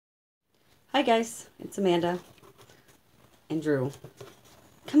Hi guys, it's Amanda and Drew.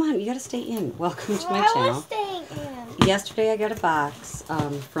 Come on, you gotta stay in. Welcome to my channel. I was staying in. Yesterday I got a box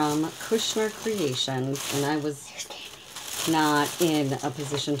from Kushner Kreations, and I was not in a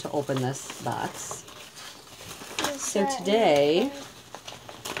position to open this box. So today,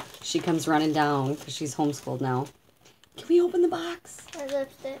 she comes running down because she's homeschooled now. Can we open the box? Red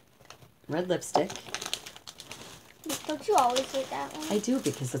lipstick. Red lipstick. Don't you always hate that one? I do,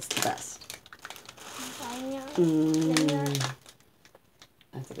 because it's the best. Vineyard.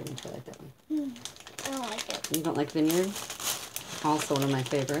 That's a good one. I like that one. I don't like it. You don't like Vineyard? Also one of my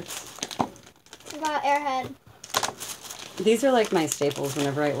favorites. I got Airhead. These are like my staples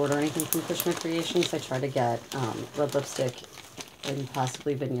whenever I order anything from Kushner Kreations. I try to get red lipstick and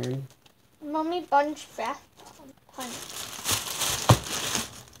possibly Vineyard. Mummy Bunch Bath Punch.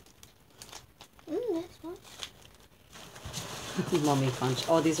 This one. Mummy Punch.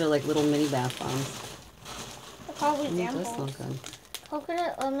 Oh, these are like little mini bath bombs. They're probably It does smell good.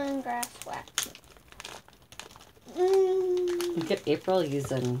 Coconut lemongrass wax. Look at April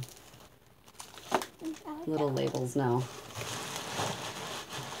using little labels now.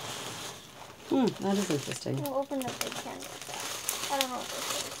 That is interesting. We'll open the big candy. I don't know what this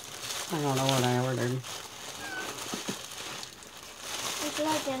is. I don't know what I ordered. Look at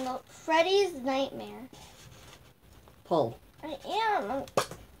that candle. Freddy's Nightmare. Pull. I am.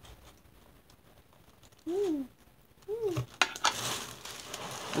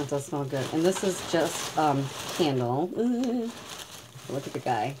 That does smell good. And this is just candle. Look at the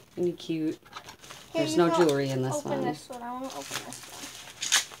guy. Isn't he cute? Here, There's no jewelry in this open one. This one. I want to open this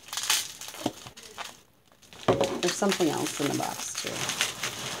one. There's something else in the box too.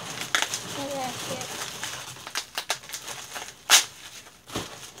 Oh, yeah, I see it.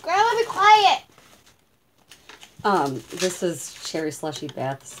 Grandma, be quiet. This is cherry slushy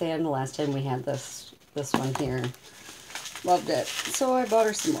bath sand. The last time we had this one here. Loved it. So I bought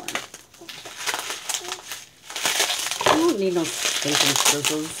her some more. I don't need no stinking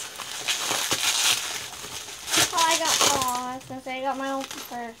scissors. I was gonna say I got my own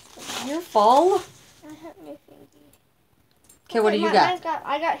first. You're full? I hit my finger. Okay, what do you got?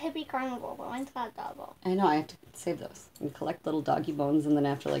 I got Hippie Carnival, but mine's got double. I know, I have to save those. And collect little doggy bones, and then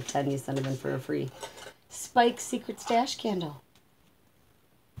after like 10 you send them in for a free Spike Secret Stash candle.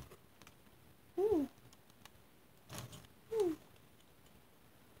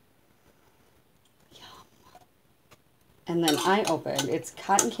 And then I opened, it's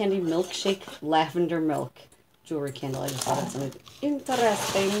Cotton Candy Milkshake Lavender Milk jewelry candle. I just thought it sounded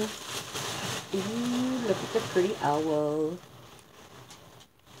interesting. Ooh, look at the pretty owl.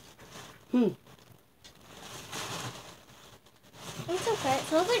 It's okay. It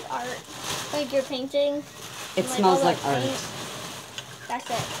smells like art. Like you're painting. It smells like art. paint. That's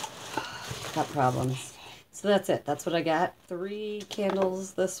it. Got problems. So that's it. That's what I got. 3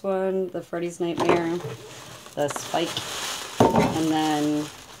 candles. This one, the Freddy's Nightmare, the Spike, and then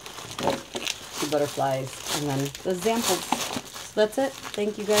 2 butterflies, and then the Zamples. So that's it.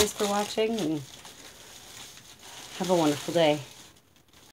 Thank you guys for watching, and have a wonderful day.